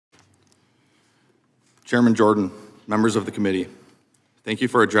Chairman Jordan, members of the committee, thank you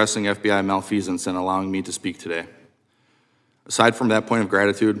for addressing FBI malfeasance and allowing me to speak today. Aside from that point of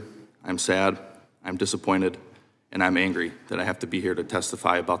gratitude, I'm sad, I'm disappointed, and I'm angry that I have to be here to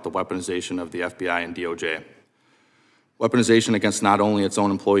testify about the weaponization of the FBI and DOJ. Weaponization against not only its own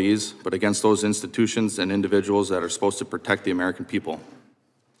employees, but against those institutions and individuals that are supposed to protect the American people.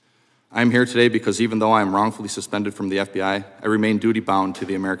 I'm here today because even though I am wrongfully suspended from the FBI, I remain duty-bound to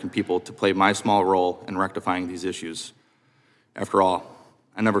the American people to play my small role in rectifying these issues. After all,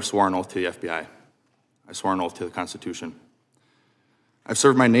 I never swore an oath to the FBI. I swore an oath to the Constitution. I've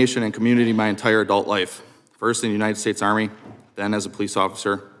served my nation and community my entire adult life, first in the United States Army, then as a police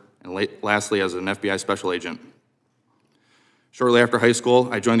officer, and lastly as an FBI Special Agent. Shortly after high school,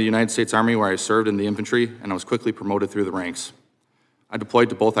 I joined the United States Army where I served in the infantry and I was quickly promoted through the ranks. I deployed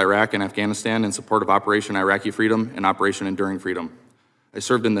to both Iraq and Afghanistan in support of Operation Iraqi Freedom and Operation Enduring Freedom. I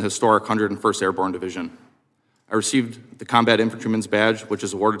served in the historic 101st Airborne Division. I received the Combat Infantryman's Badge, which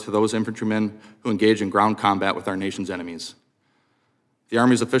is awarded to those infantrymen who engage in ground combat with our nation's enemies. The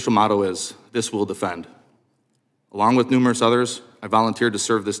Army's official motto is, "This will defend." Along with numerous others, I volunteered to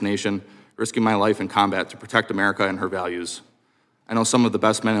serve this nation, risking my life in combat to protect America and her values. I know some of the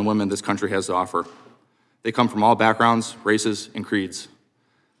best men and women this country has to offer. They come from all backgrounds, races, and creeds.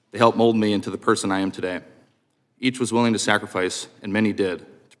 They helped mold me into the person I am today. Each was willing to sacrifice, and many did,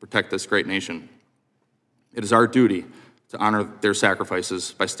 to protect this great nation. It is our duty to honor their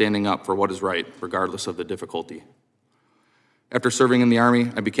sacrifices by standing up for what is right, regardless of the difficulty. After serving in the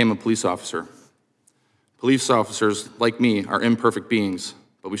Army, I became a police officer. Police officers, like me, are imperfect beings,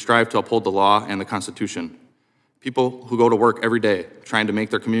 but we strive to uphold the law and the Constitution. People who go to work every day trying to make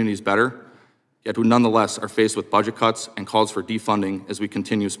their communities better, yet who nonetheless are faced with budget cuts and calls for defunding as we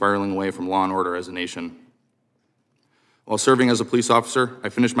continue spiraling away from law and order as a nation. While serving as a police officer, I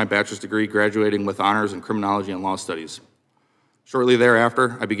finished my bachelor's degree, graduating with honors in criminology and law studies. Shortly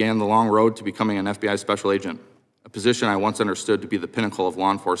thereafter, I began the long road to becoming an FBI Special Agent, a position I once understood to be the pinnacle of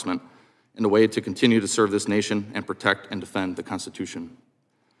law enforcement and a way to continue to serve this nation and protect and defend the Constitution.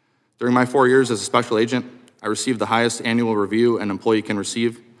 During my 4 years as a Special Agent, I received the highest annual review an employee can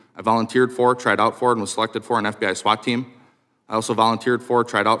receive. I volunteered for, tried out for, and was selected for an FBI SWAT team. I also volunteered for,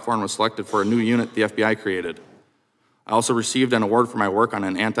 tried out for, and was selected for a new unit the FBI created. I also received an award for my work on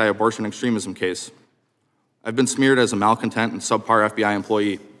an anti-abortion extremism case. I've been smeared as a malcontent and subpar FBI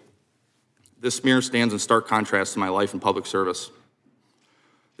employee. This smear stands in stark contrast to my life in public service.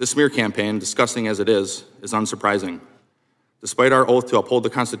 This smear campaign, disgusting as it is unsurprising. Despite our oath to uphold the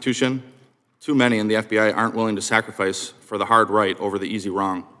Constitution, too many in the FBI aren't willing to sacrifice for the hard right over the easy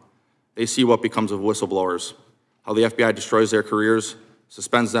wrong. They see what becomes of whistleblowers, how the FBI destroys their careers,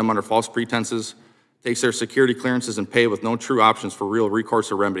 suspends them under false pretenses, takes their security clearances and pay with no true options for real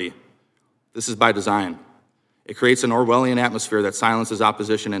recourse or remedy. This is by design. It creates an Orwellian atmosphere that silences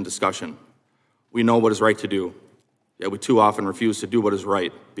opposition and discussion. We know what is right to do, yet we too often refuse to do what is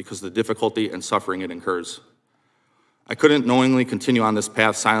right because of the difficulty and suffering it incurs. I couldn't knowingly continue on this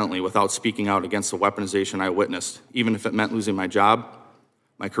path silently without speaking out against the weaponization I witnessed, even if it meant losing my job,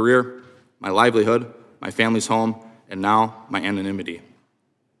 my career, my livelihood, my family's home, and now my anonymity.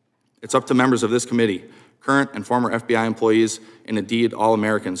 It's up to members of this committee, current and former FBI employees, and indeed all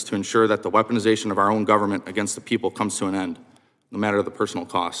Americans to ensure that the weaponization of our own government against the people comes to an end, no matter the personal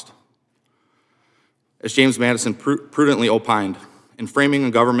cost. As James Madison prudently opined, in framing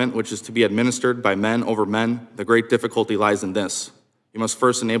a government which is to be administered by men over men, the great difficulty lies in this. You must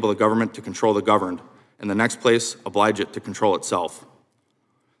first enable the government to control the governed, and in the next place, oblige it to control itself.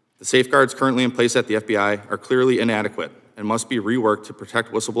 The safeguards currently in place at the FBI are clearly inadequate and must be reworked to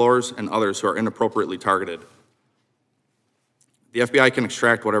protect whistleblowers and others who are inappropriately targeted. The FBI can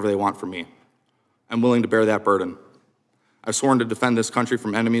extract whatever they want from me. I'm willing to bear that burden. I've sworn to defend this country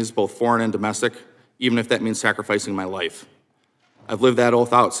from enemies, both foreign and domestic, even if that means sacrificing my life. I've lived that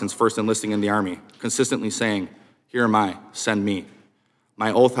oath out since first enlisting in the Army, consistently saying, "Here am I, send me."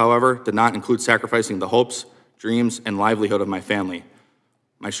 My oath, however, did not include sacrificing the hopes, dreams, and livelihood of my family,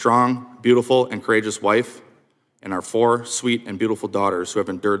 my strong, beautiful, and courageous wife, and our 4 sweet and beautiful daughters who have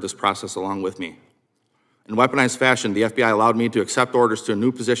endured this process along with me. In weaponized fashion, the FBI allowed me to accept orders to a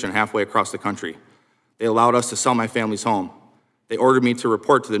new position halfway across the country. They allowed us to sell my family's home. They ordered me to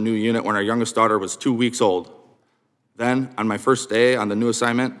report to the new unit when our youngest daughter was 2 weeks old. Then, on my first day on the new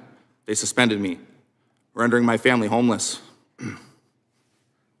assignment, they suspended me, rendering my family homeless.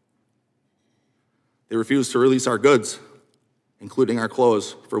 They refused to release our goods, including our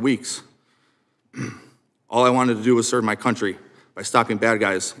clothes, for weeks. All I wanted to do was serve my country by stopping bad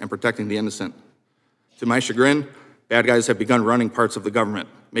guys and protecting the innocent. To my chagrin, bad guys have begun running parts of the government,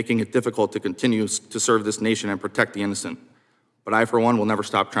 making it difficult to continue to serve this nation and protect the innocent. But I, for one, will never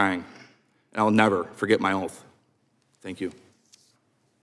stop trying, and I will never forget my oath. Thank you.